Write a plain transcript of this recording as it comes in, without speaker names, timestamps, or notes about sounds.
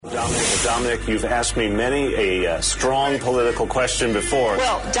Dominic, you've asked me many a strong political question before.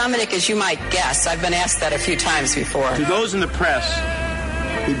 Well, Dominic, as you might guess, I've been asked that a few times before. To those in the press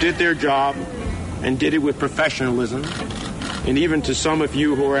who did their job and did it with professionalism, and even to some of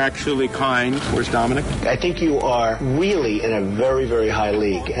you who are actually kind, where's Dominic? I think you are really in a very, very high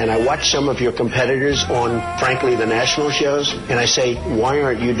league. And I watch some of your competitors on, frankly, the national shows, and I say, why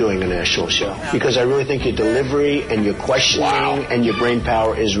aren't you doing a national show? Because I really think your delivery and your questioning and your brain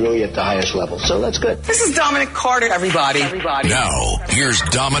power is really at the highest level. So that's good. This is Dominic Carter, everybody. Now, here's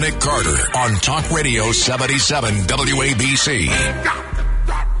Dominic Carter on Talk Radio 77 WABC.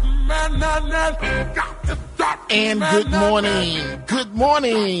 And good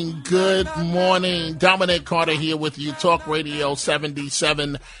morning. Dominic Carter here with you, Talk Radio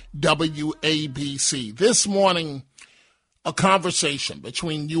 77 WABC. This morning, a conversation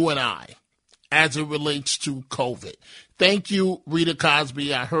between you and I as it relates to COVID. Thank you, Rita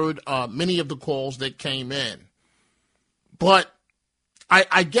Cosby. I heard many of the calls that came in. But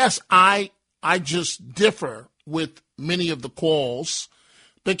I guess I just differ with many of the calls,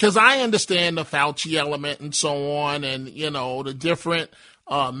 because I understand the Fauci element and so on, and, the different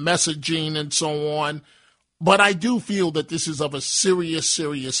messaging and so on. But I do feel that this is of a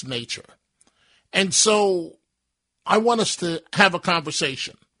serious nature. And so I want us to have a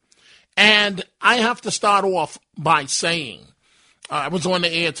conversation. And I have to start off by saying, I was on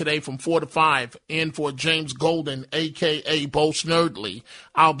the air today from 4 to 5 in for James Golden, a.k.a. Bo Snerdley.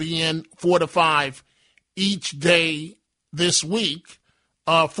 I'll be in 4 to 5 each day this week.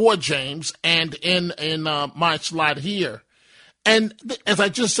 For James and in my slot here. And as I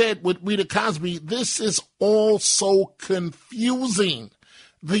just said with Rita Cosby, this is all so confusing,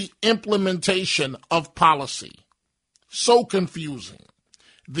 the implementation of policy. So confusing.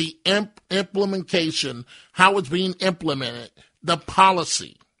 The implementation, how it's being implemented, the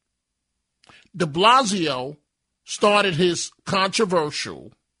policy. De Blasio started his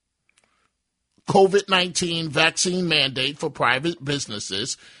controversial COVID-19 vaccine mandate for private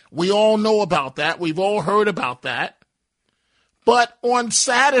businesses. We all know about that. We've all heard about that. But on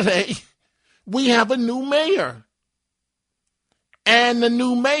Saturday, we have a new mayor. And the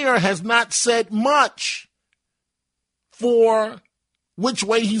new mayor has not said much for which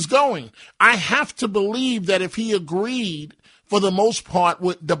way he's going. I have to believe that if he agreed, for the most part,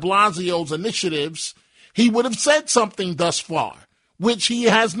 with de Blasio's initiatives, he would have said something thus far, which he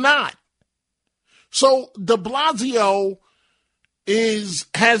has not. So de Blasio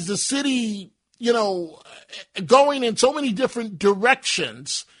has the city, going in so many different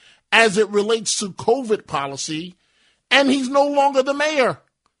directions as it relates to COVID policy, and he's no longer the mayor,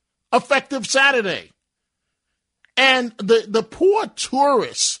 effective Saturday. And the poor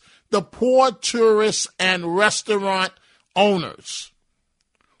tourists and restaurant owners.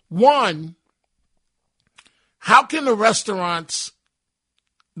 One, how can the restaurants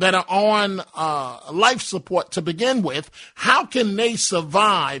that are on life support to begin with, how can they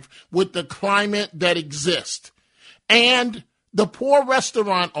survive with the climate that exists? And the poor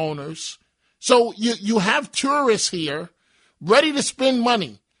restaurant owners, so you have tourists here ready to spend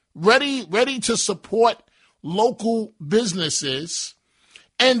money, ready to support local businesses,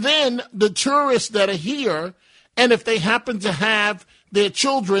 and then the tourists that are here, and if they happen to have their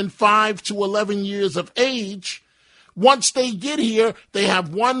children 5 to 11 years of age, once they get here, they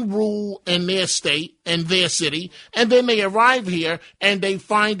have one rule in their state and their city, and then they arrive here and they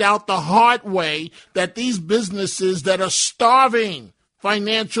find out the hard way that these businesses that are starving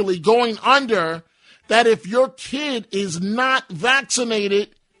financially, going under, that if your kid is not vaccinated,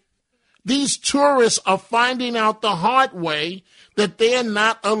 these tourists are finding out the hard way that they're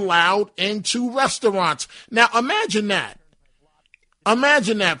not allowed into restaurants. Now, imagine that.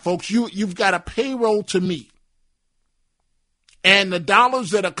 Imagine that, folks. You've got a payroll to meet. And the dollars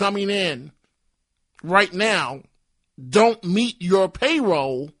that are coming in right now don't meet your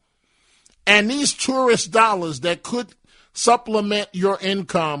payroll. And these tourist dollars that could supplement your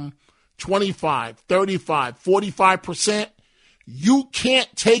income 25, 35, 45%, you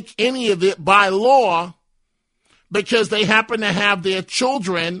can't take any of it by law because they happen to have their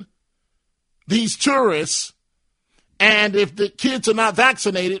children, these tourists, and if the kids are not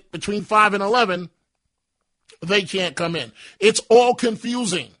vaccinated between 5 and 11, they can't come in. It's all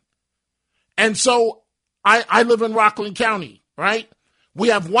confusing. And so I live in Rockland County, right? We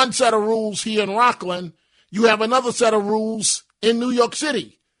have one set of rules here in Rockland. You have another set of rules in New York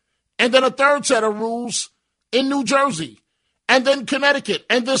City. And then a third set of rules in New Jersey. And then Connecticut.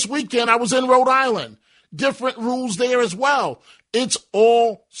 And this weekend I was in Rhode Island. Different rules there as well. It's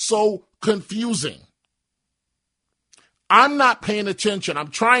all so confusing. I'm not paying attention.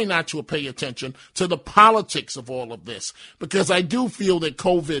 I'm trying not to pay attention to the politics of all of this because I do feel that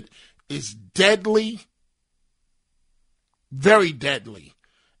COVID is deadly, very deadly,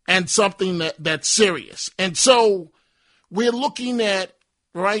 and something that's serious. And so we're looking at,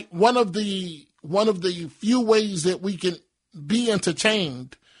 right, one of the few ways that we can be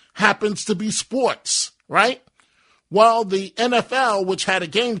entertained happens to be sports, right? Well, the NFL, which had a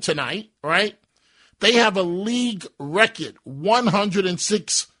game tonight, right, they have a league record,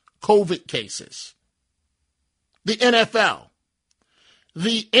 106 COVID cases. The NFL.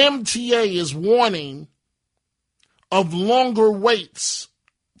 The MTA is warning of longer waits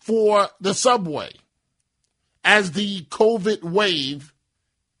for the subway as the COVID wave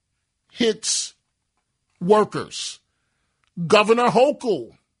hits workers. Governor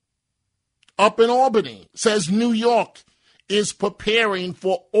Hochul up in Albany says New York is preparing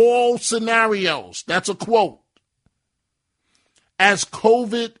for all scenarios. That's a quote. As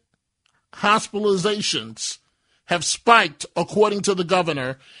COVID hospitalizations have spiked, according to the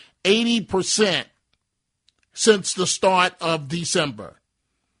governor, 80% since the start of December.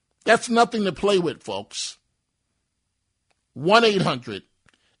 That's nothing to play with, folks.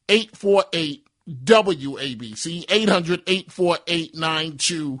 1-800-848-WABC,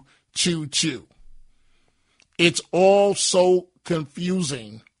 800-848-9222. It's all so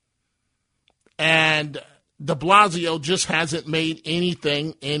confusing, and de Blasio just hasn't made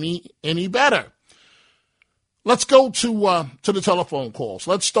anything any better. Let's go to the telephone calls.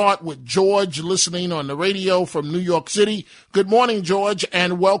 Let's start with George listening on the radio from New York City. Good morning, George,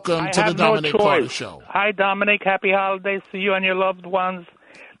 and welcome to the Dominic Carter Show. Hi, Dominic. Happy holidays to you and your loved ones.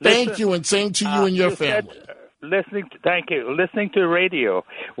 Thank you, and same to you and your family. Thank you. Listening to radio.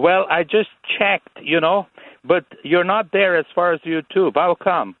 Well, I just checked, but you're not there as far as YouTube. How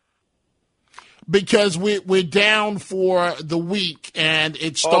come? Because we're down for the week, and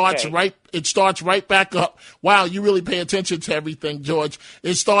it starts right back up. Wow, you really pay attention to everything, George.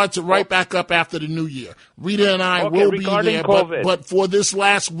 It starts right back up after the new year. Rita and I will be there, but for this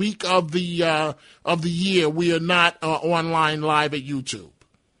last week of the year, we are not online live at YouTube.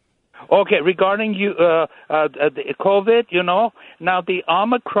 Okay, regarding the COVID, now the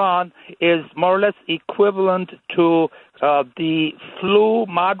Omicron is more or less equivalent to the flu,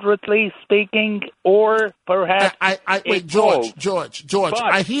 moderately speaking, or perhaps wait, George,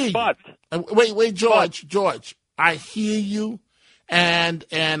 I hear you. Wait, George, I hear you, and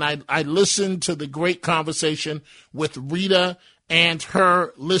I listened to the great conversation with Rita and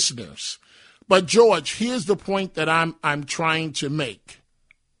her listeners. But George, here's the point that I'm trying to make.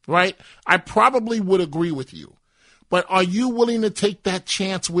 Right? I probably would agree with you. But are you willing to take that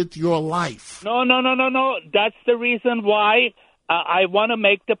chance with your life? No. That's the reason why I want to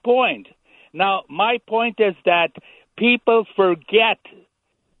make the point. Now, my point is that people forget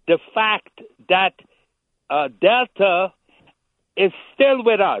the fact that Delta is still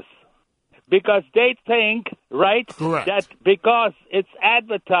with us because they think, right, correct, that because it's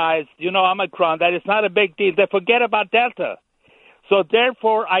advertised, Omicron, that it's not a big deal. They forget about Delta. So,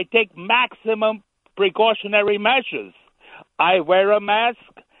 therefore, I take maximum precautionary measures. I wear a mask.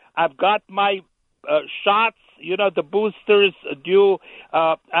 I've got my shots, the boosters due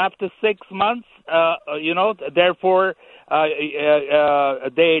after 6 months, therefore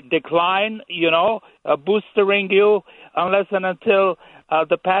they decline, boostering you unless and until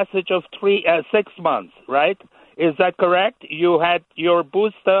the passage of 6 months, right? Is that correct? You had your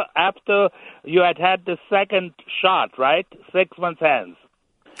booster after you had the second shot, right? 6 months hence.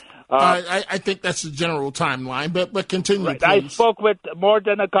 I think that's the general timeline, but continue, right. please. I spoke with more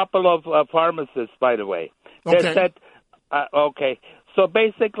than a couple of pharmacists, by the way. They said, okay. So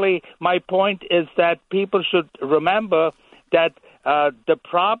basically, my point is that people should remember that the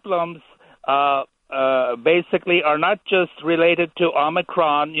problems basically are not just related to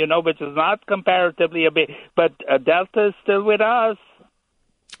Omicron, which is not comparatively a big, but Delta is still with us.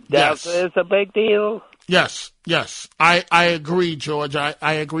 Delta is a big deal. Yes. I agree, George. I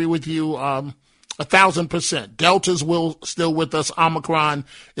agree with you 1,000%. Delta's still with us. Omicron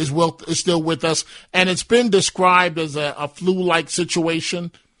is still with us. And it's been described as a flu-like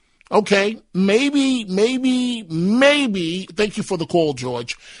situation. Okay, maybe, thank you for the call,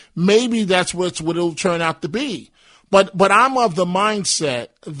 George. Maybe that's what it'll turn out to be. But I'm of the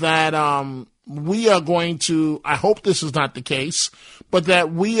mindset that we are going to, I hope this is not the case, but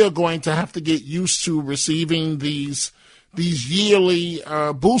that we are going to have to get used to receiving these yearly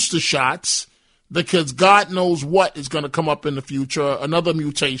booster shots, because God knows what is going to come up in the future, another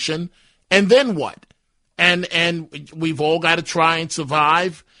mutation, and then what? And we've all got to try and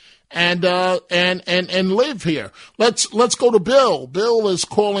survive. and live here. Let's go to Bill. Bill is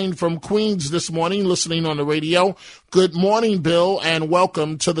calling from Queens this morning, listening on the radio. Good morning, Bill, and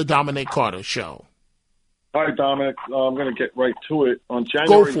welcome to the Dominic Carter Show. Hi, Dominic. I'm going to get right to it. On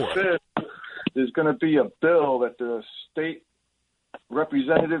January 5th, there's going to be a bill that the state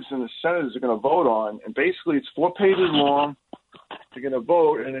representatives and the senators are going to vote on, and basically it's 4 pages long. They're going to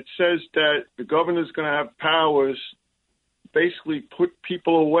vote, and it says that the governor's going to have powers, basically put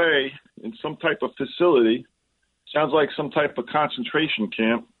people away in some type of facility, sounds like some type of concentration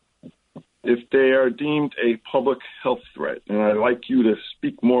camp, if they are deemed a public health threat. And I'd like you to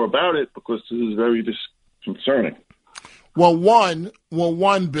speak more about it because this is very disconcerting. Well, one,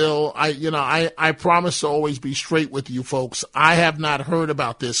 Bill, I promise to always be straight with you folks. I have not heard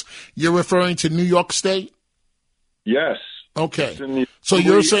about this. You're referring to New York State? Yes. Okay. So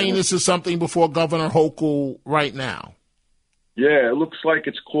you're saying this is something before Governor Hochul right now? Yeah, it looks like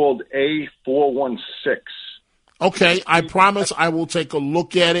it's called A416. Okay, I promise I will take a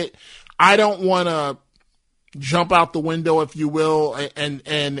look at it. I don't want to jump out the window, if you will,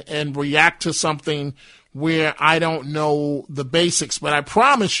 and react to something where I don't know the basics. But I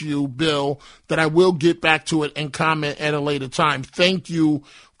promise you, Bill, that I will get back to it and comment at a later time. Thank you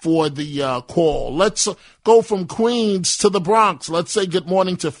for the call. Let's go from Queens to the Bronx. Let's say good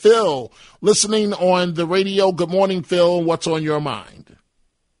morning to Phil, listening on the radio. Good morning, Phil. What's on your mind?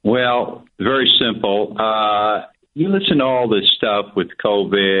 Well, very simple. You listen to all this stuff with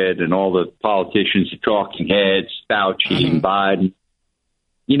COVID and all the politicians, the talking heads, Fauci and Biden.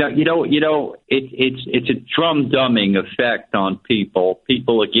 It's a drum dumbing effect on people.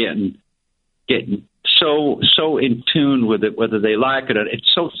 People are getting so in tune with it, whether they like it or not. It's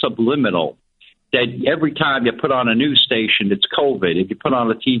so subliminal that every time you put on a news station, it's COVID. If you put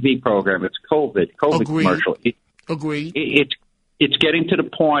on a TV program, it's COVID Agreed. Commercial. Agreed. It's getting to the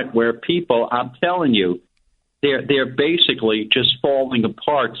point where people, I'm telling you, they're basically just falling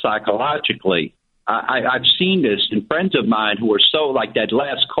apart psychologically. I've seen this in friends of mine who are so, like that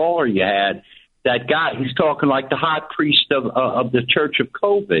last caller you had, that guy, he's talking like the high priest of the Church of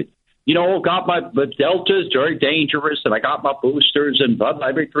COVID. Got my Delta's very dangerous, and I got my boosters and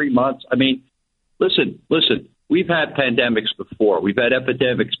every 3 months. I mean, listen, we've had pandemics before. We've had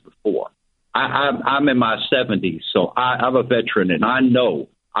epidemics before. I'm in my 70s, so I'm a veteran, and I know.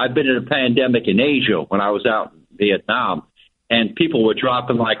 I've been in a pandemic in Asia when I was out in Vietnam, and people were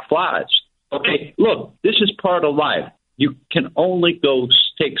dropping like flies. Okay, look, this is part of life. You can only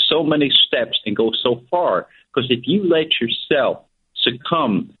take so many steps and go so far, because if you let yourself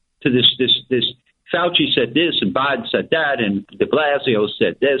succumb to this, Fauci said this and Biden said that and de Blasio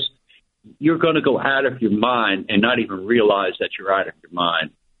said this, you're going to go out of your mind and not even realize that you're out of your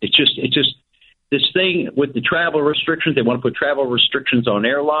mind. It's just this thing with the travel restrictions. They want to put travel restrictions on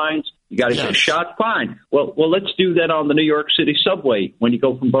airlines. You got to get a shot. Fine. Well, let's do that on the New York City subway when you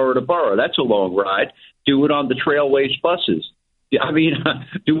go from borough to borough. That's a long ride. Do it on the Trailways buses. I mean,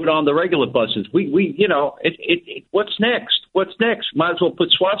 do it on the regular buses. What's next? What's next? Might as well put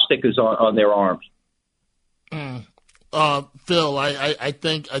swastikas on their arms. Phil, I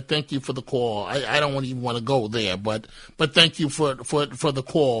thank you for the call. I don't even want to go there, but thank you for the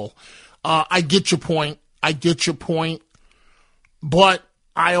call. I get your point. But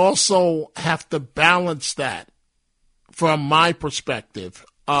I also have to balance that from my perspective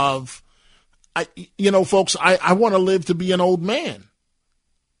of, folks, I want to live to be an old man.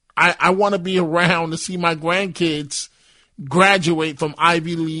 I want to be around to see my grandkids graduate from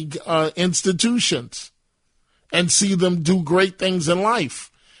Ivy League institutions and see them do great things in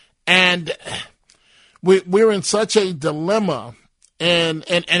life. And we're in such a dilemma, and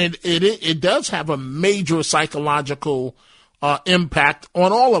it does have a major psychological impact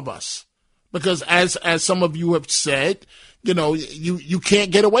on all of us, because as some of you have said, you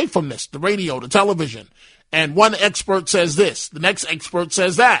can't get away from this, the radio, the television. And one expert says this, the next expert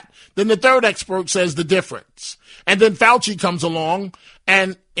says that, then the third expert says the difference. And then Fauci comes along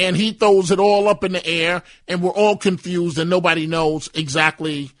and he throws it all up in the air, and we're all confused and nobody knows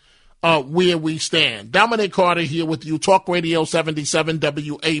exactly where we stand. Dominic Carter here with you, Talk Radio 77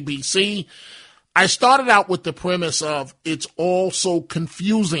 WABC. I started out with the premise of it's all so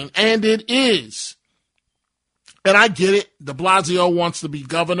confusing, and it is. And I get it. De Blasio wants to be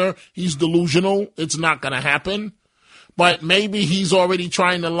governor. He's delusional. It's not going to happen. But maybe he's already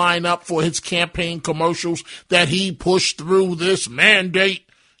trying to line up for his campaign commercials that he pushed through this mandate.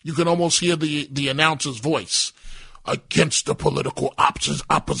 You can almost hear the announcer's voice. Against the political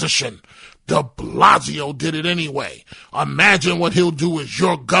opposition. De Blasio did it anyway. Imagine what he'll do as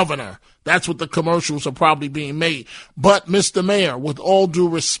your governor. That's what the commercials are probably being made. But, Mr. Mayor, with all due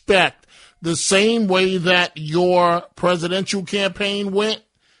respect, the same way that your presidential campaign went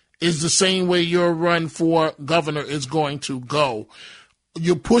is the same way your run for governor is going to go.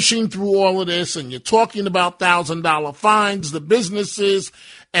 You're pushing through all of this and you're talking about $1,000 fines. The businesses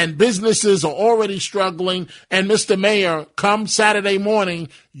are already struggling. And Mr. Mayor, come Saturday morning,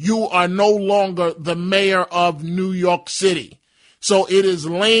 you are no longer the mayor of New York City. So it is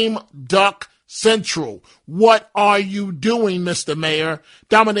lame duck central. What are you doing, Mr. Mayor?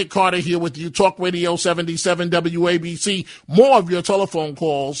 Dominic Carter here with you, Talk Radio 77 WABC. More of your telephone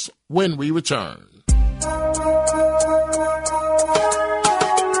calls when we return.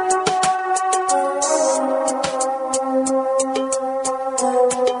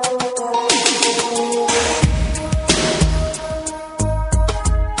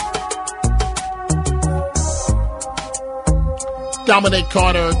 Dominic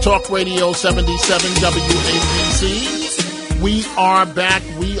Carter, Talk Radio 77 WABC. We are back.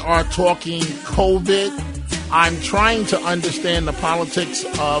 We are talking COVID. I'm trying to understand the politics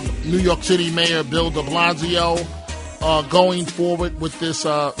of New York City Mayor Bill de Blasio going forward with this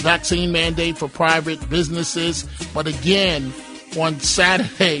vaccine mandate for private businesses. But again, on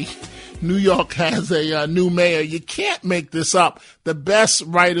Saturday, New York has a new mayor. You can't make this up. The best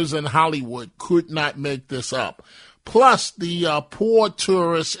writers in Hollywood could not make this up. Plus, the poor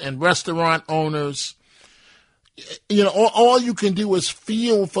tourists and restaurant owners, you know, all you can do is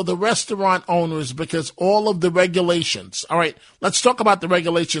feel for the restaurant owners because all of the regulations. All right, let's talk about the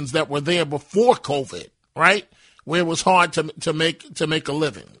regulations that were there before COVID, right, where it was hard to make a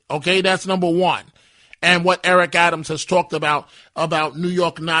living. Okay, that's number one. And what Eric Adams has talked about New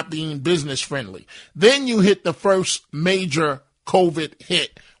York not being business friendly. Then you hit the first major COVID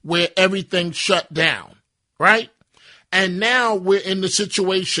hit where everything shut down, right? And now we're in the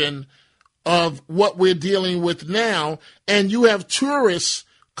situation of what we're dealing with now. And you have tourists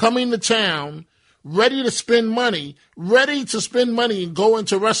coming to town ready to spend money and go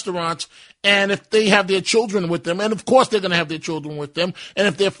into restaurants. And if they have their children with them, and of course they're going to have their children with them. And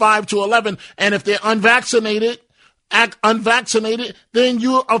if they're 5 to 11, and if they're unvaccinated, then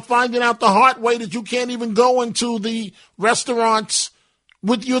you are finding out the hard way that you can't even go into the restaurants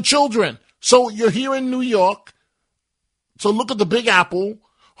with your children. So you're here in New York. So look at the Big Apple.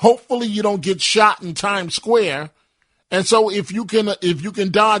 Hopefully you don't get shot in Times Square. And so if you can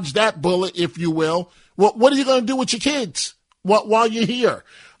dodge that bullet, if you will, what are you going to do with your kids while you're here?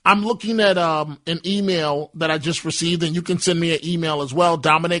 I'm looking at an email that I just received, and you can send me an email as well,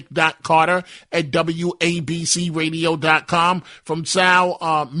 dominic.carter@wabcradio.com from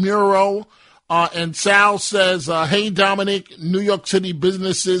Sal Muro. And Sal says, hey, Dominic, New York City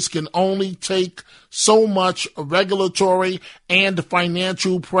businesses can only take so much regulatory and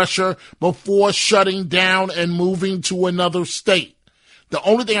financial pressure before shutting down and moving to another state. The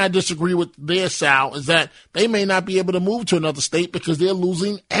only thing I disagree with there, Sal, is that they may not be able to move to another state because they're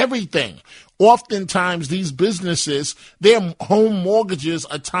losing everything. Oftentimes, these businesses, their home mortgages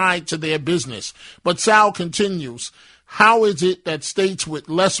are tied to their business. But Sal continues, how is it that states with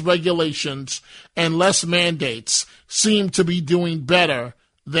less regulations and less mandates seem to be doing better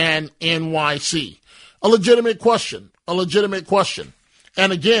than NYC? A legitimate question.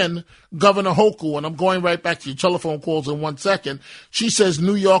 And again, Governor Hochul, and I'm going right back to your telephone calls in 1 second, she says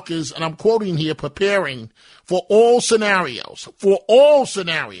New York is, and I'm quoting here, preparing for all scenarios,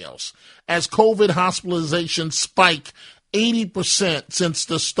 as COVID hospitalizations spike 80% since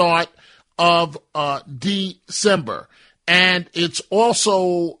the start of December. And it's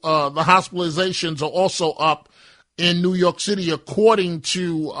also, the hospitalizations are also up in New York City, according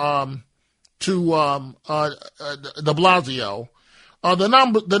to de Blasio.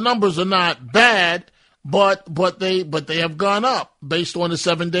 The numbers are not bad, but they have gone up based on the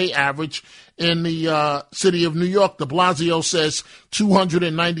 7-day average in the city of New York. De Blasio says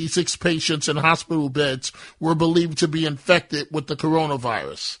 296 patients in hospital beds were believed to be infected with the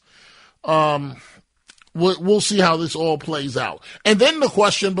coronavirus. We'll see how this all plays out. And then the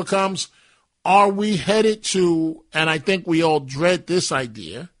question becomes, are we headed to, and I think we all dread this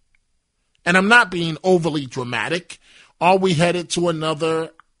idea, and I'm not being overly dramatic, are we headed to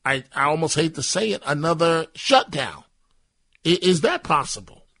another, I almost hate to say it, another shutdown? Is that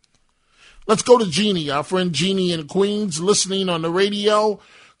possible? Let's go to Jeannie, our friend Jeannie in Queens, listening on the radio.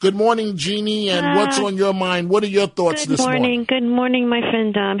 Good morning, Jeannie, and what's on your mind? What are your thoughts this morning? Good morning, my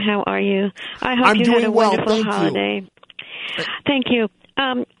friend Dom. How are you? I hope you had a wonderful holiday. Thank you.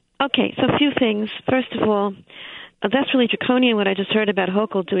 Okay, so a few things. First of all, that's really draconian what I just heard about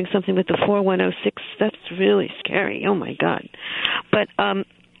Hochul doing something with the 4106. That's really scary. Oh, my God. But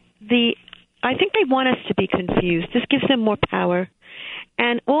I think they want us to be confused. This gives them more power.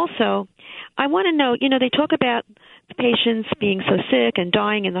 And also, I want to know, they talk about patients being so sick and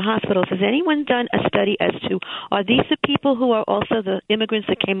dying in the hospitals. Has anyone done a study as to, are these the people who are also the immigrants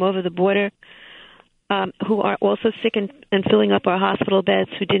that came over the border, who are also sick and filling up our hospital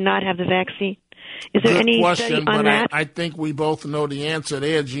beds, who did not have the vaccine? Is there any study on that? I think we both know the answer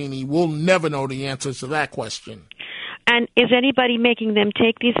there, Jeannie. We'll never know the answer to that question. And is anybody making them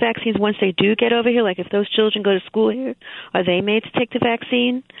take these vaccines once they do get over here? Like if those children go to school here, are they made to take the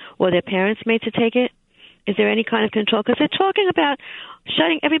vaccine, or their parents made to take it? Is there any kind of control? Because they're talking about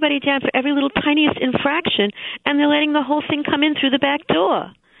shutting everybody down for every little tiniest infraction, and they're letting the whole thing come in through the back door.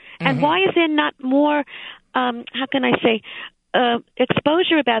 Mm-hmm. And why is there not more,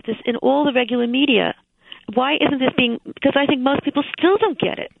 exposure about this in all the regular media? Why isn't this because I think most people still don't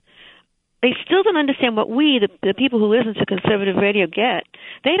get it. They still don't understand what we, the people who listen to conservative radio, get.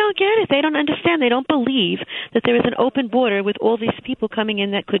 They don't get it. They don't understand. They don't believe that there is an open border with all these people coming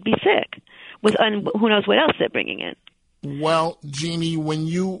in that could be sick, with who knows what else they're bringing in. Well, Jeannie, when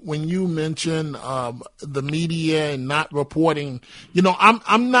you mention the media and not reporting,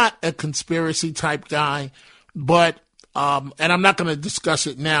 I'm not a conspiracy type guy, but and I'm not going to discuss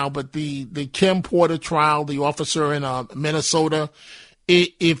it now. But the Kim Porter trial, the officer in Minnesota.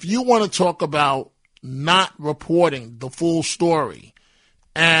 If you want to talk about not reporting the full story,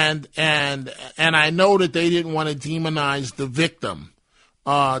 and I know that they didn't want to demonize the victim,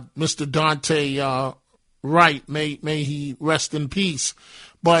 Mr. Dante Wright, may he rest in peace,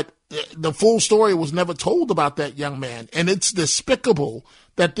 but the full story was never told about that young man, and it's despicable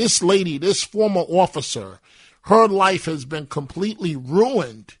that this lady, this former officer, her life has been completely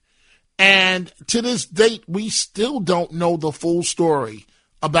ruined. And to this date, we still don't know the full story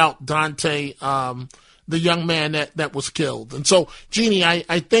about Dante, the young man that was killed. And so, Jeannie,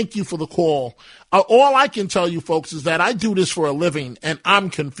 I thank you for the call. All I can tell you, folks, is that I do this for a living, and I'm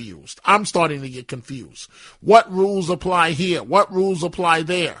confused. I'm starting to get confused. What rules apply here? What rules apply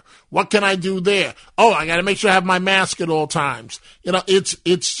there? What can I do there? Oh, I got to make sure I have my mask at all times. It's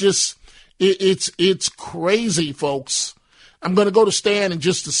crazy, folks. I'm going to go to Stan in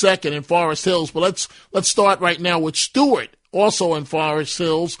just a second in Forest Hills, but let's start right now with Stuart, also in Forest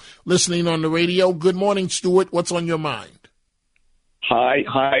Hills, listening on the radio. Good morning, Stuart. What's on your mind? Hi,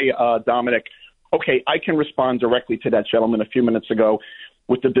 Dominic. Okay, I can respond directly to that gentleman a few minutes ago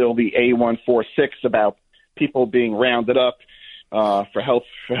with the bill, the A146, about people being rounded up for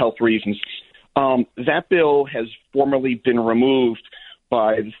health reasons. That bill has formally been removed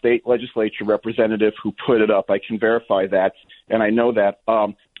by the state legislature representative who put it up. I can verify that, and I know that.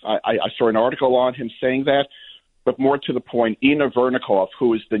 I saw an article on him saying that, but more to the point, Ina Vernikoff,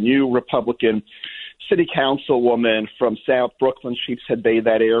 who is the new Republican city councilwoman from South Brooklyn, Sheepshead Bay,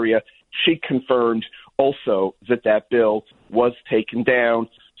 that area, she confirmed also that bill was taken down,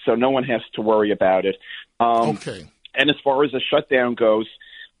 so no one has to worry about it. Okay. And as far as the shutdown goes,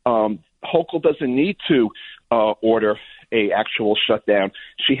 Hochul doesn't need to order a actual shutdown.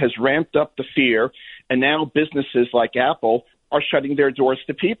 She has ramped up the fear, and now businesses like Apple are shutting their doors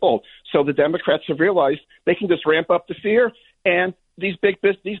to people. So the Democrats have realized they can just ramp up the fear, and these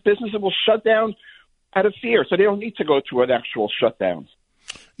businesses will shut down out of fear. So they don't need to go to an actual shutdown.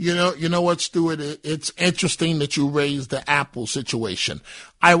 You know what, Stuart? It's interesting that you raised the Apple situation.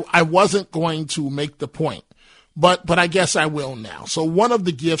 I wasn't going to make the point, but I guess I will now. So one of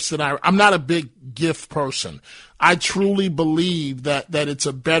the gifts that I'm not a big gift person. I truly believe that it's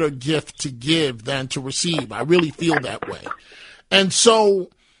a better gift to give than to receive. I really feel that way. And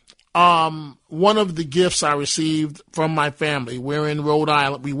so one of the gifts I received from my family, we were in Rhode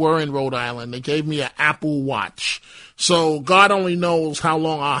Island. They gave me an Apple Watch. So God only knows how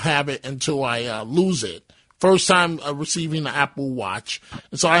long I'll have it until I lose it. First time receiving an Apple Watch.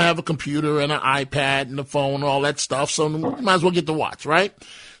 And so I have a computer and an iPad and a phone and all that stuff. So might as well get the watch, right?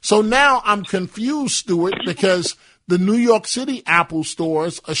 So now I'm confused, Stuart, because the New York City Apple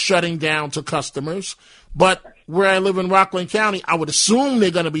stores are shutting down to customers. But where I live in Rockland County, I would assume they're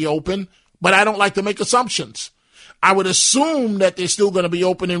going to be open, but I don't like to make assumptions. I would assume that they're still going to be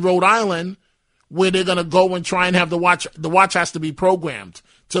open in Rhode Island, where they're going to go and try and have the watch. The watch has to be programmed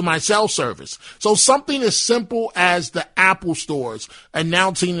to my cell service. So something as simple as the Apple stores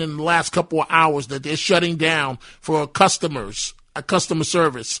announcing in the last couple of hours that they're shutting down for customer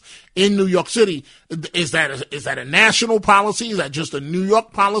service in New York City. Is that a national policy? Is that just a New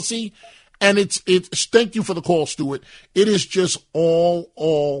York policy? And it's thank you for the call, Stuart. It is just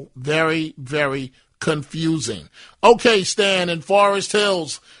all very, very confusing. Okay, Stan in Forest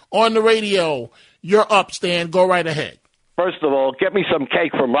Hills on the radio. You're up, Stan. Go right ahead. First of all, get me some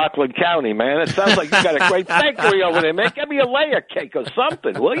cake from Rockland County, man. It sounds like you got a great bakery over there, man. Get me a layer cake or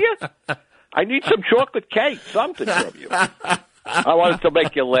something, will you? I need some chocolate cake, something from you. I wanted to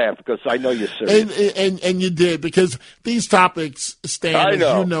make you laugh because I know you're serious. And you did, because these topics, Stan, as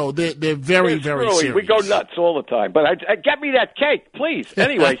you know, they're very, very serious. We go nuts all the time. But get me that cake, please.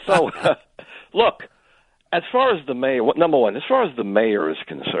 Anyway, so, look, as far as the mayor, number one, as far as the mayor is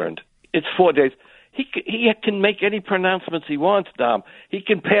concerned, it's 4 days. He can make any pronouncements he wants, Dom. He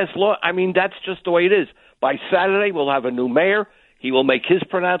can pass law. I mean, that's just the way it is. By Saturday, we'll have a new mayor. He will make his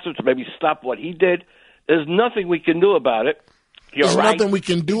pronouncements, maybe stop what he did. There's nothing we can do about it. There's nothing we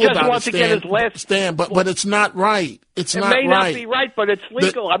can do about it, Stan, but it's not right. It's not right. It may not be right, but it's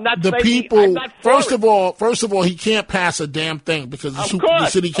legal. I'm not saying people. I'm not first of all, he can't pass a damn thing because the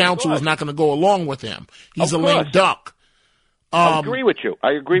city council is not going to go along with him. He's a lame duck. I agree with you.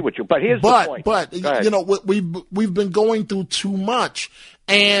 But here's the point. But you know, we've been going through too much,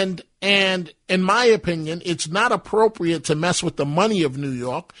 and in my opinion, it's not appropriate to mess with the money of New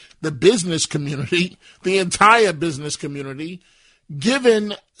York, the business community, the entire business community.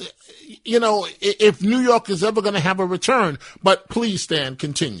 Given, you know, if New York is ever going to have a return. But please, Stan,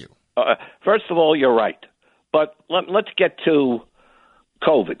 continue. First of all, you're right. But let's get to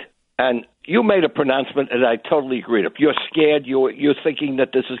COVID. And you made a pronouncement, and I totally agreed. If you're scared, you're thinking that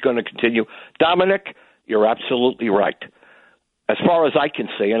this is going to continue. Dominic, you're absolutely right. As far as I can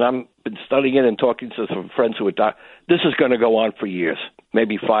see, and I've been studying it and talking to some friends who are this is going to go on for years,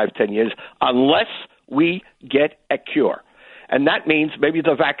 maybe 5-10 years, unless we get a cure. And that means maybe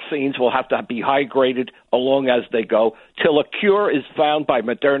the vaccines will have to be high-graded along as they go till a cure is found by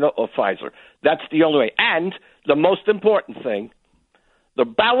Moderna or Pfizer. That's the only way. And the most important thing, the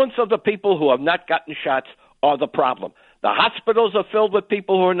balance of the people who have not gotten shots are the problem. The hospitals are filled with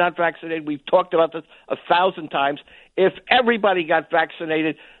people who are not vaccinated. We've talked about this 1,000 times. If everybody got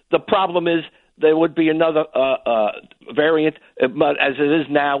vaccinated, the problem is there would be another variant, as it is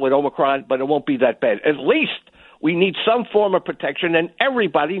now with Omicron, but it won't be that bad. At least we need some form of protection, and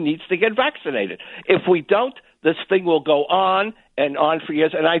everybody needs to get vaccinated. If we don't, this thing will go on and on for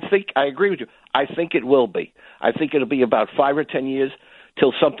years. And I agree with you. I think it will be. I think it'll be about 5 or 10 years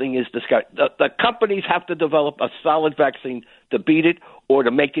till something is discovered. The companies have to develop a solid vaccine to beat it or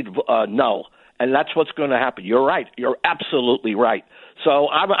to make it null. And that's what's going to happen. You're right. You're absolutely right. So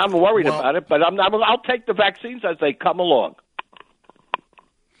I'm worried about it, but I'll take the vaccines as they come along.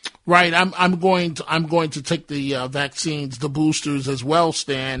 Right, I'm going to take the vaccines, the boosters as well,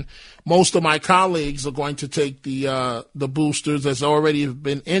 Stan. Most of my colleagues are going to take the boosters, as already have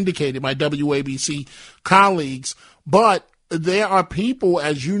been indicated, my WABC colleagues. But there are people,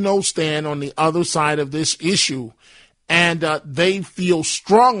 as you know, Stan, on the other side of this issue, and they feel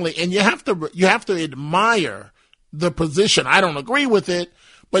strongly. And you have to admire the position. I don't agree with it,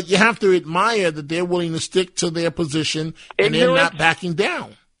 but you have to admire that they're willing to stick to their position and they're not backing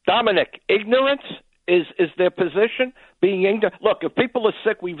down. Dominic, ignorance is their position, being ignorant. Look, if people are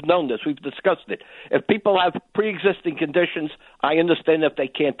sick, we've known this. We've discussed it. If people have pre-existing conditions, I understand if they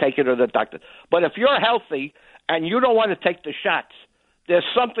can't take it or the doctor. But if you're healthy and you don't want to take the shots, there's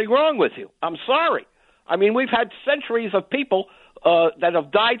something wrong with you. I'm sorry. I mean, we've had centuries of people that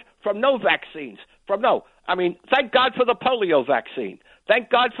have died from no vaccines. Thank God for the polio vaccine.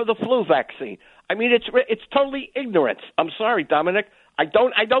 Thank God for the flu vaccine. I mean, it's totally ignorance. I'm sorry, Dominic. I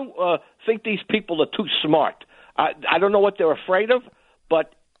don't think these people are too smart. I don't know what they're afraid of,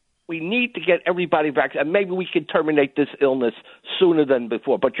 but we need to get everybody vaccinated. And maybe we can terminate this illness sooner than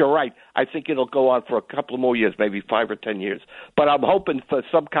before. But you're right. I think it'll go on for a couple of more years, maybe 5 or 10 years. But I'm hoping for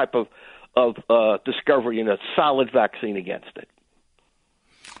some type of discovery and a solid vaccine against it.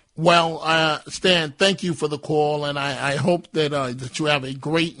 Well, Stan, thank you for the call, and I hope that you have a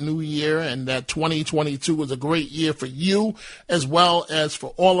great new year and that 2022 is a great year for you as well as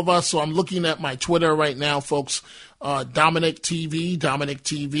for all of us. So I'm looking at my Twitter right now, folks, Dominic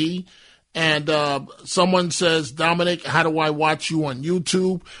TV. And someone says, Dominic, how do I watch you on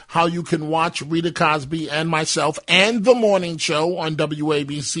YouTube? How you can watch Rita Cosby and myself and The Morning Show on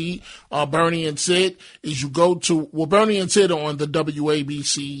WABC, Bernie and Sid, is you go to, Bernie and Sid are on the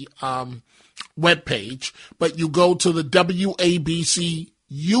WABC webpage, but you go to the WABC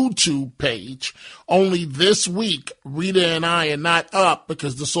YouTube page. Only this week, Rita and I are not up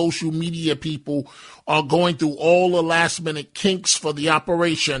because the social media people are going through all the last-minute kinks for the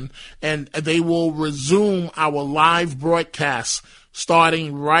operation, and they will resume our live broadcast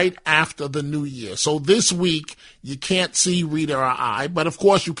starting right after the new year. So this week, you can't see Rita or I, but of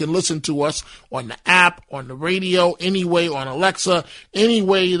course you can listen to us on the app, on the radio, anyway, on Alexa, any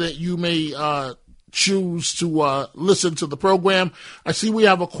way that you may choose to listen to the program. I see we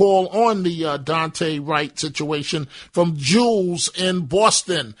have a call on the Daunte Wright situation from Jules in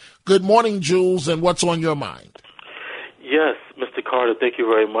Boston. Good morning, Jules, and what's on your mind? Yes, Mr. Carter, thank you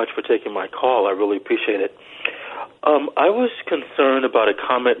very much for taking my call. I really appreciate it. I was concerned about a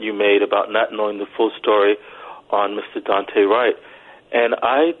comment you made about not knowing the full story on Mr. Daunte Wright. And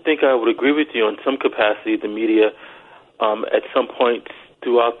I think I would agree with you in some capacity. The media, at some point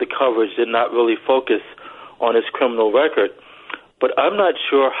throughout the coverage, did not really focus on his criminal record. But I'm not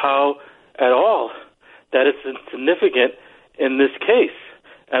sure how at all that is significant in this case.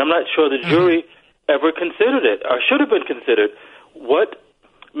 And I'm not sure the jury ever considered it, or should have been considered. What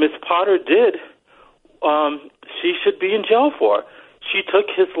Ms. Potter did, she should be in jail for. She took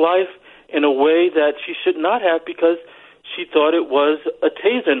his life in a way that she should not have because she thought it was a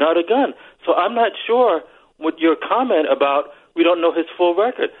taser, not a gun. So I'm not sure what your comment about we don't know his full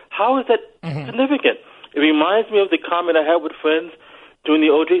record. How is that significant? It reminds me of the comment I had with friends during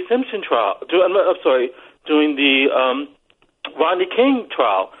the O.J. Simpson trial. During the Rodney King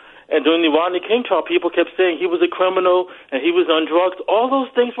trial. And during the Rodney King trial, people kept saying he was a criminal and he was on drugs. All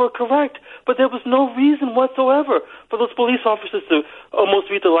those things were correct, but there was no reason whatsoever for those police officers to almost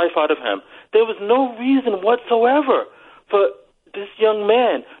beat the life out of him. There was no reason whatsoever for this young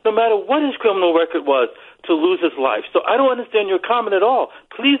man, no matter what his criminal record was, to lose his life. So I don't understand your comment at all.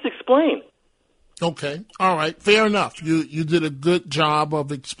 Please explain. Okay. All right. Fair enough. You did a good job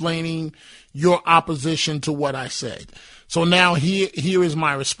of explaining your opposition to what I said. So now here is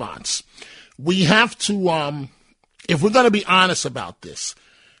my response. We have to, if we're going to be honest about this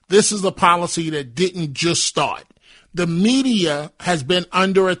is a policy that didn't just start. The media has been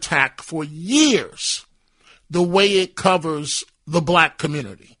under attack for years, the way it covers the black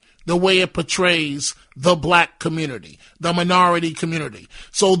community, the way it portrays the black community, the minority community.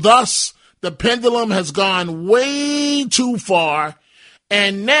 So thus, the pendulum has gone way too far,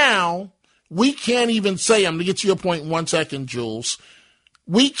 and now we can't even say, I'm going to get to your point in 1 second, Jules.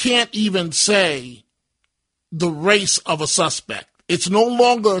 We can't even say the race of a suspect. It's no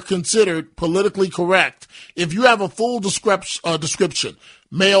longer considered politically correct. If you have a full description,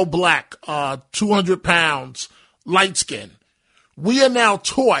 male, black, 200 pounds, light skin, we are now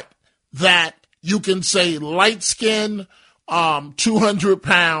taught that you can say light skin, 200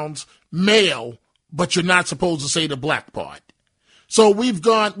 pounds, male, but you're not supposed to say the black part. So we've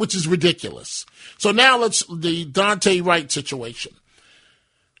gone, which is ridiculous. So now the Daunte Wright situation.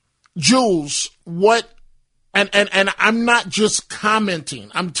 Jules, and I'm not just commenting.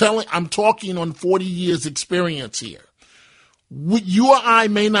 I'm talking on 40 years experience here. You or I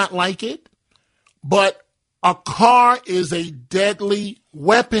may not like it, but a car is a deadly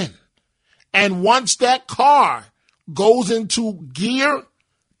weapon. And once that car goes into gear,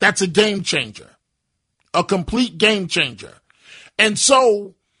 that's a game changer, a complete game changer. And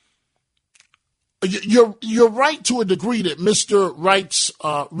so you're right to a degree that Mr. Wright's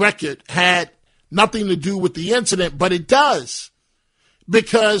record had nothing to do with the incident, but it does,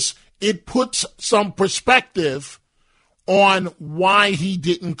 because it puts some perspective on why he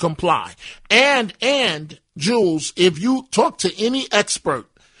didn't comply. And Jules, if you talk to any expert,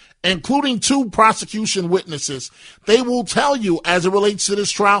 including 2 prosecution witnesses, they will tell you, as it relates to this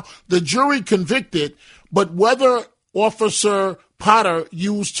trial, the jury convicted, but whether Officer Potter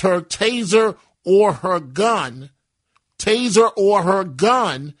used her taser or her gun,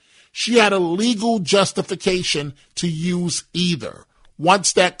 she had a legal justification to use either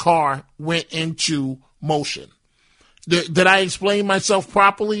once that car went into motion. Did I explain myself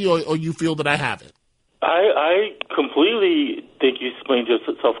properly, or you feel that I haven't? I completely think you explained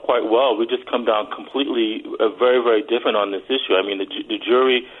yourself quite well. We just come down completely very, very different on this issue. I mean, the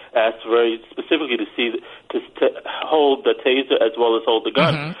jury asked very specifically to hold the taser as well as hold the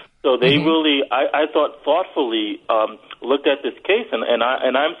gun. Mm-hmm. So they really, I thought, thoughtfully looked at this case, and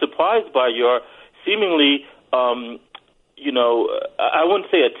I'm surprised by your seemingly, I wouldn't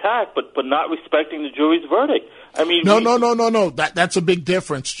say attack, but not respecting the jury's verdict. I mean, no. That's a big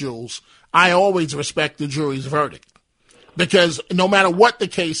difference, Jules. I always respect the jury's verdict, because no matter what the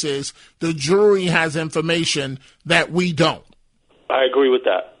case is, the jury has information that we don't. I agree with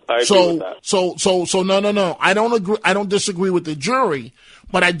that. So no. I don't agree. I don't disagree with the jury,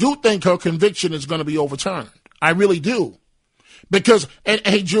 but I do think her conviction is going to be overturned. I really do. Because, and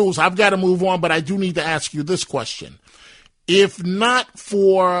hey, Jules, I've got to move on, but I do need to ask you this question. If not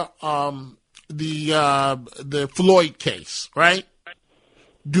for the Floyd case, right?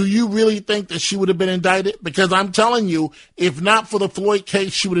 Do you really think that she would have been indicted? Because I'm telling you, if not for the Floyd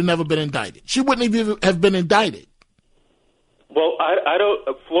case, she would have never been indicted. She wouldn't even have been indicted. Well, I don't,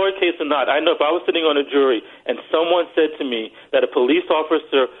 Floyd case or not, I know if I was sitting on a jury and someone said to me that a police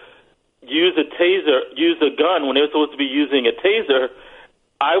officer used a gun when they were supposed to be using a taser,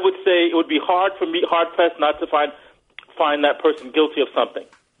 I would say it would be hard pressed not to find that person guilty of something.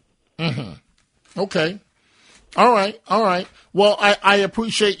 Mm-hmm. Okay. All right. Well, I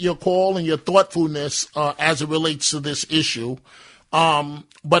appreciate your call and your thoughtfulness as it relates to this issue.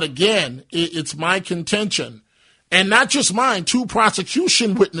 But again, it's my contention, and not just mine, 2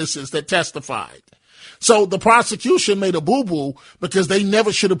 prosecution witnesses that testified. So the prosecution made a boo-boo because they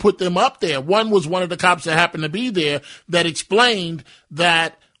never should have put them up there. One was one of the cops that happened to be there that explained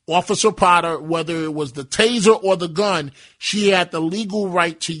that Officer Potter, whether it was the taser or the gun, she had the legal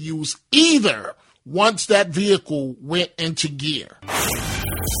right to use either once that vehicle went into gear.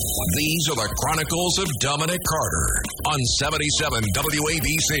 These are the Chronicles of Dominic Carter on 77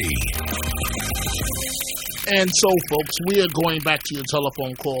 WABC. And so, folks, we are going back to your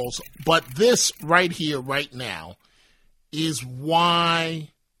telephone calls. But this right here, right now, is why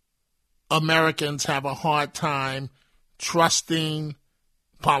Americans have a hard time trusting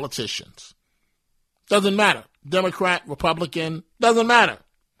politicians. Doesn't matter. Democrat, Republican, doesn't matter.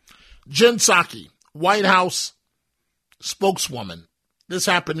 Jen Psaki, White House spokeswoman. This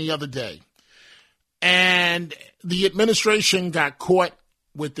happened the other day. And the administration got caught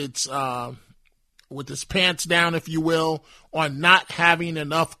with its pants down, if you will, on not having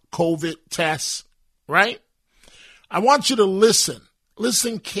enough COVID tests, right? I want you to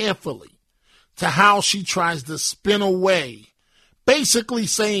listen carefully to how she tries to spin away, basically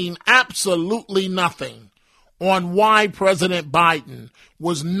saying absolutely nothing on why President Biden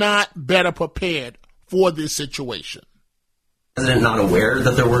was not better prepared for this situation. President not aware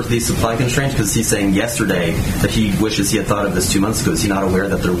that there were these supply constraints? Because he's saying yesterday that he wishes he had thought of this 2 months ago. Is he not aware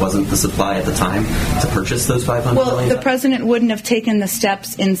that there wasn't the supply at the time to purchase those 500 million? Well, the president wouldn't have taken the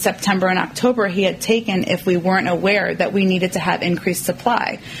steps in September and October he had taken if we weren't aware that we needed to have increased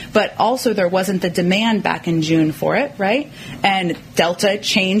supply. But also there wasn't the demand back in June for it, right? And Delta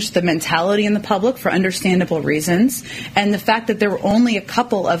changed the mentality in the public for understandable reasons. And the fact that there were only a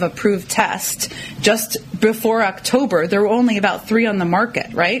couple of approved tests just before October, there were only about 3 on the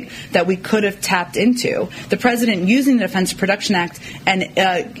market, right, that we could have tapped into. The president, using the Defense Production Act and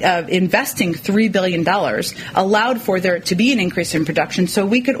investing $3 billion, allowed for there to be an increase in production so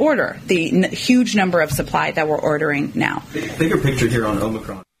we could order the huge number of supply that we're ordering now. Bigger picture here on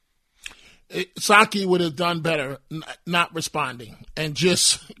Omicron. Psaki would have done better not responding and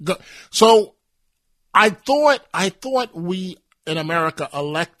just go. So I thought we in America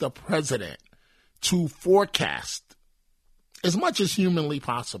elect a president to forecast as much as humanly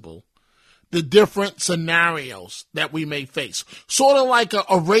possible the different scenarios that we may face, sort of like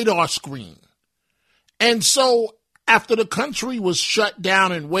a radar screen. And so after the country was shut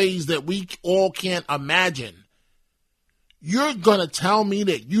down in ways that we all can't imagine, you're going to tell me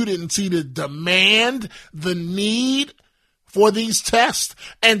that you didn't see the demand, the need for these tests,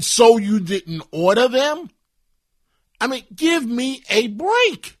 and so you didn't order them? I mean, give me a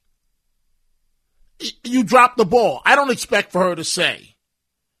break. You dropped the ball. I don't expect for her to say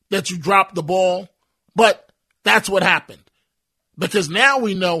that you dropped the ball, but that's what happened. Because now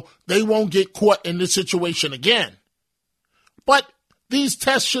we know they won't get caught in this situation again. But these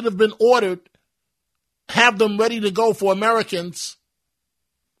tests should have been ordered, have them ready to go for Americans,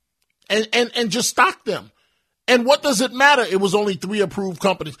 and just stock them. And what does it matter? It was only 3 approved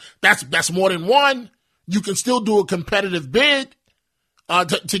companies. That's more than one. You can still do a competitive bid.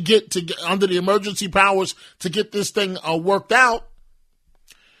 To get under the emergency powers to get this thing worked out.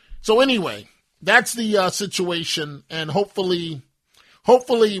 So anyway, that's the situation, and hopefully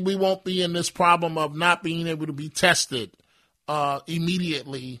we won't be in this problem of not being able to be tested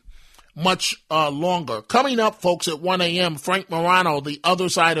immediately much longer. Coming up, folks, at 1 a.m., Frank Morano, The Other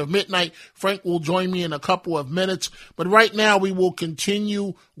Side of Midnight. Frank will join me in a couple of minutes, but right now we will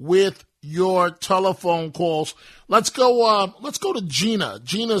continue with your telephone calls. Let's go to Gina.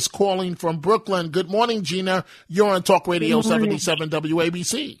 Gina's calling from Brooklyn. Good morning, Gina. You're on Talk Radio 77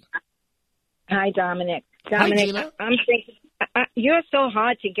 WABC. Hi, Dominic. Hi, Gina. I'm thinking you're so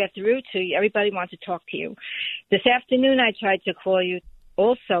hard to get through to. Everybody wants to talk to you. This afternoon, I tried to call you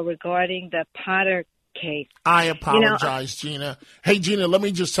also regarding the Potter case. I apologize, Gina. Hey, Gina, let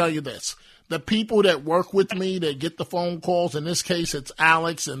me just tell you this. The people that work with me, that get the phone calls, in this case it's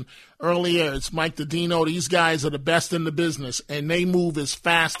Alex, and earlier it's Mike Dodino. These guys are the best in the business, and they move as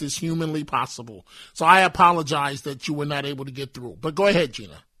fast as humanly possible. So I apologize that you were not able to get through. But go ahead,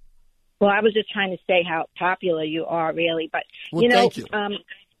 Gina. Well, I was just trying to say how popular you are, really. But, thank you.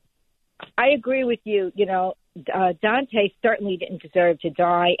 I agree with you. Dante certainly didn't deserve to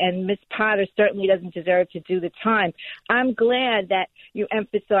die, and Miss Potter certainly doesn't deserve to do the time. I'm glad that you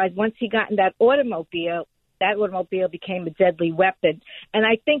emphasized once he got in that automobile became a deadly weapon. And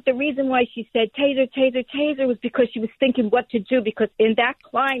I think the reason why she said taser, taser, taser was because she was thinking what to do, because in that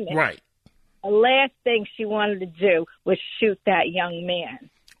climate, right, the last thing she wanted to do was shoot that young man.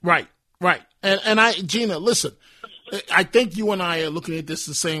 Right. And Gina, listen, I think you and I are looking at this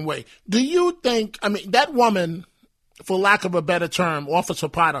the same way. Do you think, that woman, for lack of a better term, Officer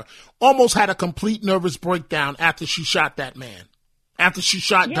Potter, almost had a complete nervous breakdown after she shot that man, after she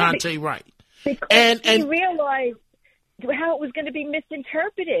shot Dante Wright. Because she realized how it was going to be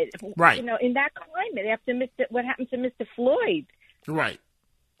misinterpreted, right? In that climate after what happened to Mr. Floyd. Right.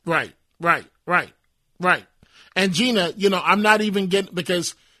 And Gina, I'm not even getting,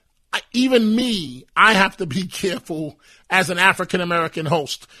 because even me, I have to be careful as an African-American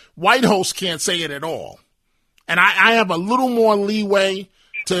host. White hosts can't say it at all. And I have a little more leeway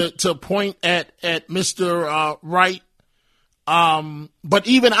to point at Mr. Wright. But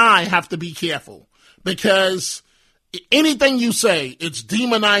even I have to be careful, because anything you say, it's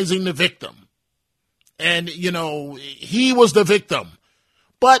demonizing the victim. And, he was the victim.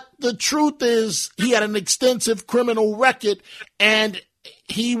 But the truth is, he had an extensive criminal record, and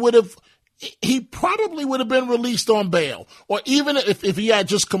he probably would have been released on bail, or even if he had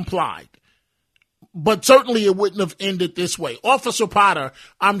just complied. But certainly it wouldn't have ended this way. Officer Potter,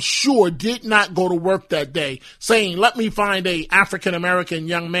 I'm sure, did not go to work that day saying, let me find a African-American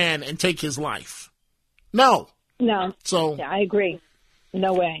young man and take his life. No. So yeah, I agree.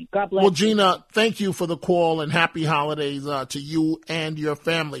 No way. God bless. Well, Gina, thank you for the call, and happy holidays to you and your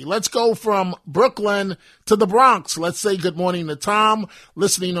family. Let's go from Brooklyn to the Bronx. Let's say good morning to Tom,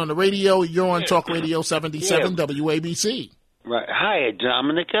 listening on the radio. You're on Talk Radio 77 WABC. Right. Hi,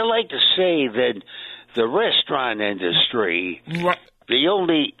 Dominic. I'd like to say that the restaurant industry, the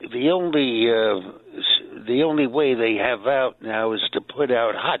only way they have out now is to put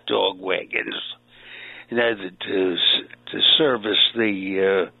out hot dog wagons, to service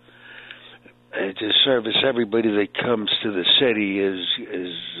to service everybody that comes to the city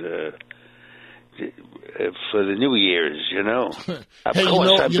for the New Year's. Of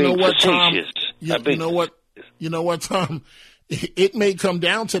course, I'm being facetious. You know what, Tom? It may come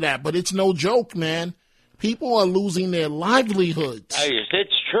down to that, but it's no joke, man. People are losing their livelihoods.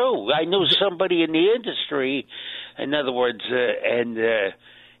 It's true. I know somebody in the industry, in other words, and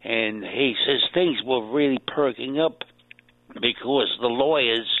he says things were really perking up because the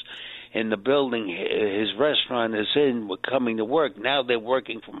lawyers in the building his restaurant is in were coming to work. Now they're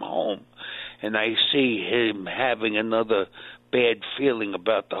working from home, and I see him having another bad feeling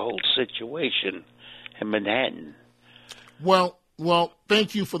about the whole situation in Manhattan. Well,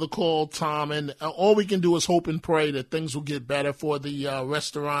 thank you for the call, Tom. And all we can do is hope and pray that things will get better for the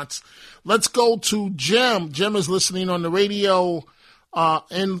restaurants. Let's go to Jim. Jim is listening on the radio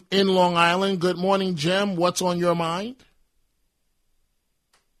in Long Island. Good morning, Jim. What's on your mind?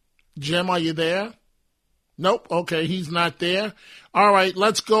 Jim, are you there? Nope. Okay, he's not there. All right,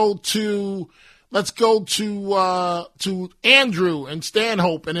 let's go to Andrew and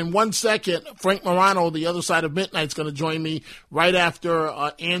Stanhope, and in 1 second, Frank Morano, the other side of midnight, is going to join me right after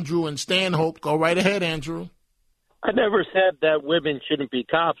Andrew and Stanhope. Go right ahead, Andrew. I never said that women shouldn't be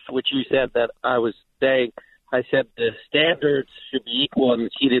cops, which you said that I was saying. I said the standards should be equal,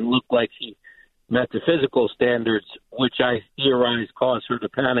 and she didn't look like she met the physical standards, which I theorize caused her to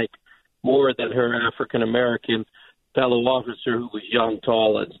panic more than her African-American fellow officer who was young,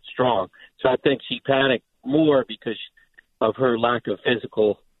 tall, and strong. So I think she panicked more because of her lack of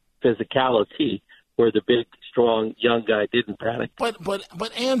physicality, where the big, strong, young guy didn't panic. But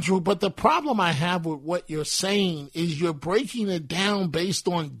Andrew, the problem I have with what you're saying is you're breaking it down based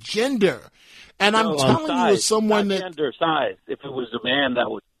on gender. And I'm telling you as someone that... gender, size. If it was a man that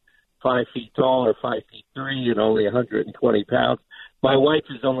was 5 feet tall or 5'3" and only 120 pounds, my wife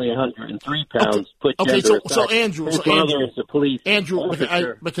is only 103 pounds. So Andrew, is a police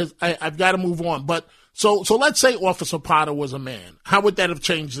officer. because I've got to move on. But so let's say Officer Potter was a man. How would that have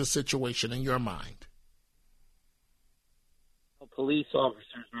changed the situation in your mind? Police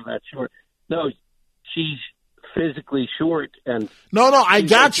officers are that short. No, she's physically short and. No, I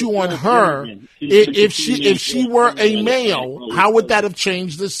got you on her. If she were a male, how would that have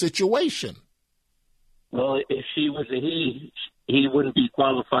changed the situation? Well, if she was a he wouldn't be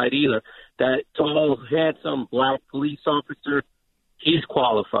qualified either. That tall, handsome black police officer, he's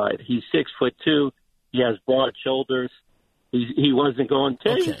qualified. He's 6'2". He has broad shoulders. He wasn't going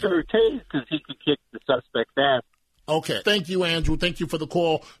taser because he could kick the suspect's ass. Okay. Thank you, Andrew. Thank you for the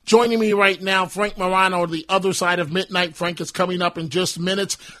call. Joining me right now, Frank Morano, the other side of midnight. Frank is coming up in just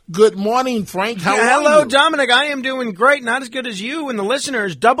minutes. Good morning, Frank. How are you? Hello, Dominic. I am doing great. Not as good as you and the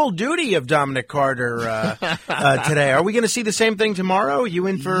listeners. Double duty of Dominic Carter today. Are we going to see the same thing tomorrow? Are you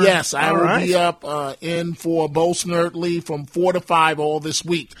in for? Yes, I will be up in for Bo Snerdley from 4 to 5 all this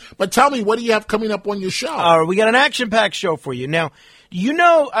week. But tell me, what do you have coming up on your show? We got an action-packed show for you. Now, you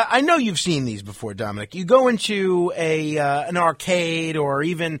know, I know you've seen these before, Dominic. You go into an arcade or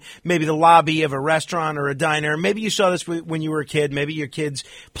even maybe the lobby of a restaurant or a diner. Maybe you saw this when you were a kid. Maybe your kids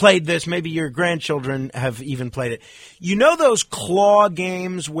played this. Maybe your grandchildren have even played it. You know those claw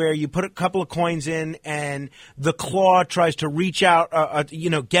games where you put a couple of coins in and the claw tries to reach out,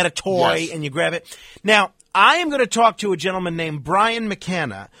 get a toy and you grab it? Now, I am going to talk to a gentleman named Brian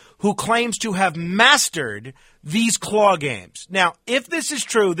McKenna who claims to have mastered these claw games. Now, if this is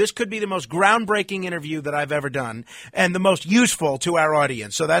true, this could be the most groundbreaking interview that I've ever done and the most useful to our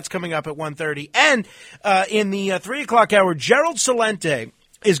audience. So that's coming up at 1:30. And in the 3 o'clock hour, Gerald Celente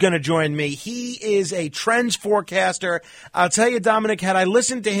is going to join me. He is a trends forecaster. I'll tell you, Dominic, had I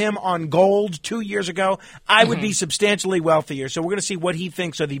listened to him on gold 2 years ago, I would be substantially wealthier. So we're going to see what he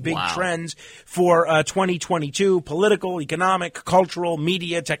thinks are the big trends for 2022, political, economic, cultural,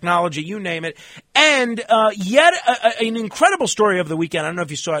 media, technology, you name it. And yet an incredible story of the weekend. I don't know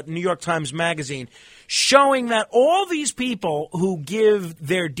if you saw it, New York Times Magazine, showing that all these people who give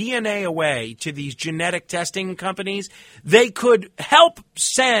their DNA away to these genetic testing companies, they could help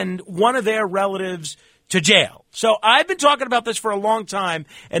send one of their relatives to jail. So I've been talking about this for a long time,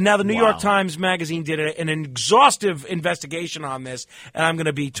 and now the New York Times Magazine did an exhaustive investigation on this, and I'm going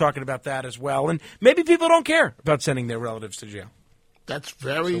to be talking about that as well. And maybe people don't care about sending their relatives to jail. That's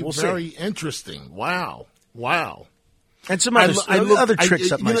very interesting. Wow. And some other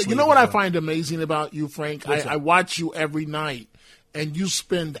tricks up my sleeve. You know what I find amazing about you, Frank? I watch you every night, and you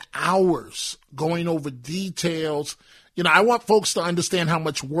spend hours going over details. You know, I want folks to understand how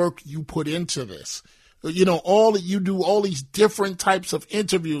much work you put into this. You know, all that you do, all these different types of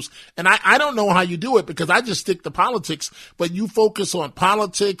interviews. And I don't know how you do it because I just stick to politics, but you focus on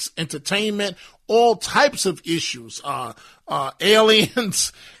politics, entertainment, all types of issues,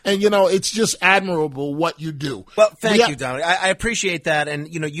 aliens, and, you know, it's just admirable what you do. Well, thank you, Dominic. I appreciate that,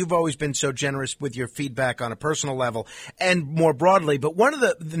 and, you know, you've always been so generous with your feedback on a personal level and more broadly, but one of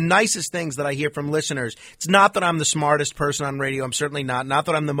the nicest things that I hear from listeners, it's not that I'm the smartest person on radio, I'm certainly not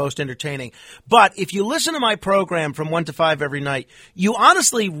that I'm the most entertaining, but if you listen to my program from 1 to 5 every night, you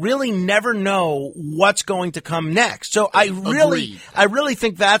honestly really never know what's going to come next. So I really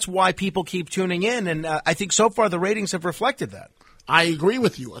think that's why people keep tuning in, and I think so far the ratings have reflected that. I agree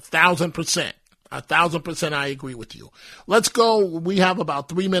with you 1,000%. 1,000% I agree with you. Let's go. We have about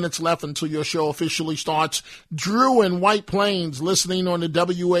 3 minutes left until your show officially starts. Drew in White Plains listening on the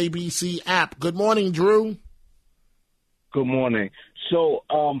WABC app. Good morning, Drew. Good morning. So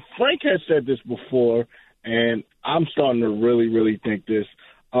Frank has said this before, and I'm starting to really think this.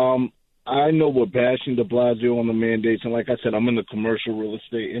 I know we're bashing de Blasio on the mandates, and like I said, I'm in the commercial real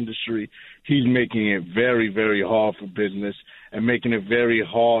estate industry. He's making it very, very hard for business and making it very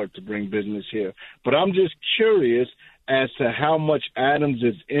hard to bring business here. But I'm just curious as to how much Adams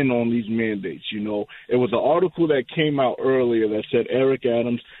is in on these mandates. You know, it was an article that came out earlier that said Eric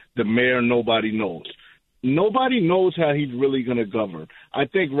Adams, the mayor, nobody knows. Nobody knows how he's really going to govern. I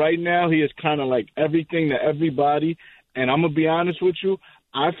think right now he is kind of like everything to everybody, and I'm going to be honest with you,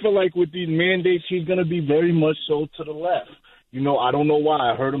 I feel like with these mandates, he's going to be very much so to the left. You know, I don't know why.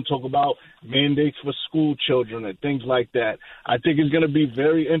 I heard him talk about mandates for school children and things like that. I think it's going to be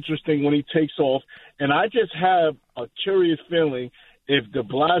very interesting when he takes off. And I just have a curious feeling if de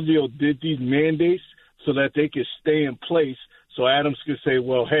Blasio did these mandates so that they could stay in place so Adams could say,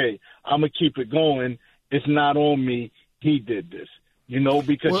 well, hey, I'm going to keep it going. It's not on me. He did this. You know,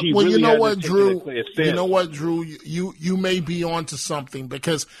 because he really hasn't taken a clear stance. You know what, Drew? You may be onto something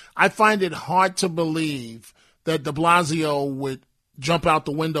because I find it hard to believe that de Blasio would jump out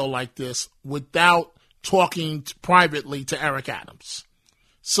the window like this without talking privately to Eric Adams.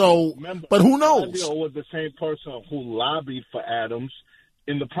 So, remember, but who knows? de Blasio was the same person who lobbied for Adams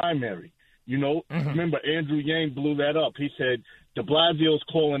in the primary. You know, remember Andrew Yang blew that up. He said, de Blasio's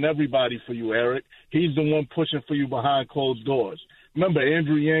calling everybody for you, Eric. He's the one pushing for you behind closed doors. Remember,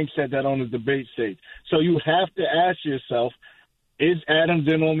 Andrew Yang said that on the debate stage. So you have to ask yourself, is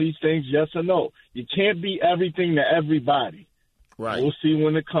Adams in on these things, yes or no? You can't be everything to everybody. Right. We'll see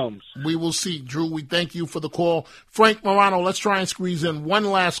when it comes. We will see. Drew, we thank you for the call. Frank Morano, let's try and squeeze in one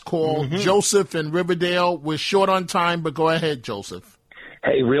last call. Joseph in Riverdale. We're short on time, but go ahead, Joseph.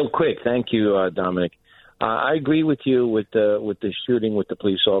 Hey, real quick. Thank you, Dominic. I agree with you with the shooting with the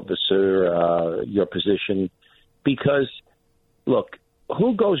police officer, your position, because, look,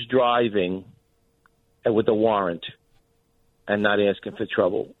 who goes driving with a warrant and not asking for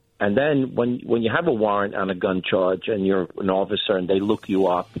trouble? And then when you have a warrant on a gun charge and you're an officer and they look you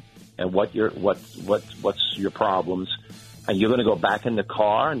up and what's your problems, and you're going to go back in the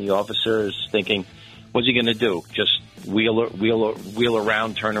car and the officer is thinking, what's he going to do? Just wheel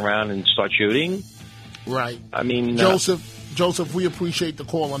around, turn around, and start shooting? Right. I mean, Joseph, we appreciate the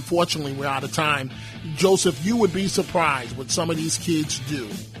call. Unfortunately, we're out of time. Joseph, you would be surprised what some of these kids do,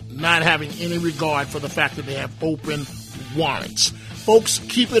 not having any regard for the fact that they have open warrants. Folks,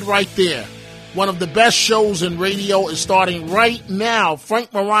 keep it right there. One of the best shows in radio is starting right now.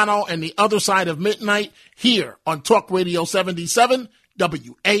 Frank Morano and the Other Side of Midnight here on Talk Radio 77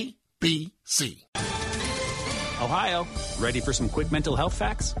 WABC. Ohio, ready for some quick mental health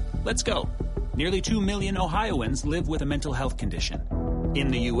facts? Let's go. Nearly 2 million Ohioans live with a mental health condition. In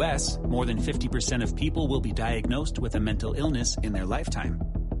the U.S., more than 50% of people will be diagnosed with a mental illness in their lifetime.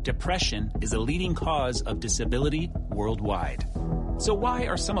 Depression is a leading cause of disability worldwide. So why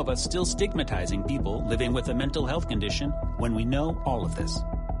are some of us still stigmatizing people living with a mental health condition when we know all of this?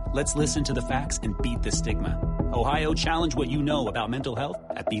 Let's listen to the facts and beat the stigma. Ohio, challenge what you know about mental health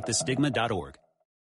at beatthestigma.org.